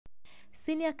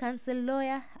Senior counsel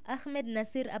lawyer Ahmed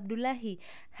Nasir Abdullahi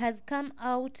has come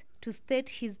out to state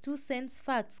his 2 cents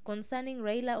facts concerning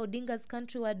Raila Odinga's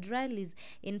countrywide rallies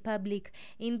in public.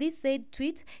 In this said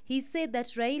tweet, he said that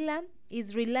Raila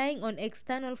is relying on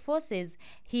external forces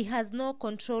he has no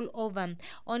control over.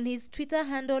 On his Twitter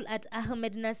handle at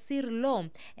Ahmed Nasir Law,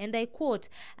 and I quote,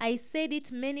 "I said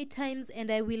it many times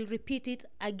and I will repeat it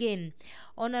again.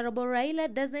 Honorable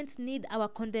Raila doesn't need our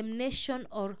condemnation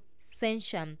or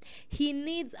censure. He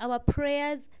needs our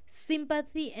prayers,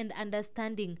 sympathy and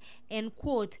understanding." End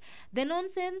quote. The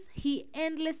nonsense he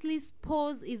endlessly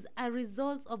spours is a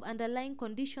result of underlying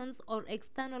conditions or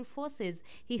external forces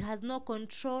he has no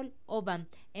control over.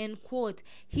 End quote.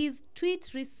 His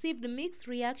tweet received mixed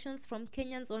reactions from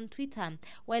Kenyans on Twitter,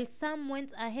 while some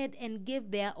went ahead and gave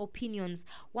their opinions.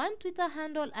 One Twitter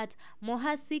handle at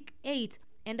Mohasik8,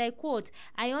 and I quote,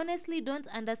 "I honestly don't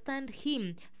understand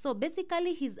him. So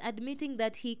basically he's admitting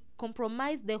that he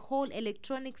compromised the whole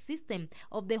electronic system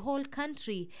of the whole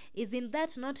country. Isn't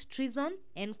that not treason?"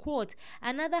 End quote.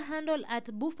 Another handle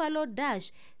at Buffalo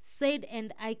Dash said,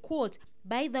 and I quote,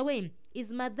 "By the way,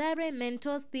 is Mathare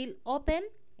Mentor still open?"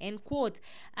 End quote.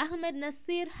 Ahmed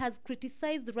Nasir has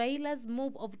criticized Raila's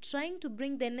move of trying to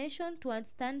bring the nation to a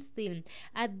standstill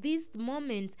at this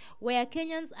moment where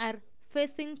Kenyans are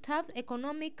facing tough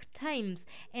economic times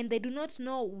and they do not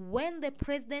know when the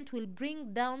president will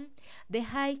bring down the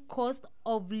high cost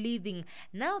of living.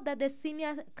 Now that the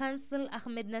senior counsel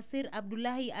Ahmed Nasir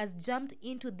Abdullahi has jumped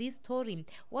into this story,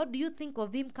 what do you think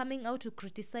of him coming out to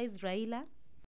criticize Raila?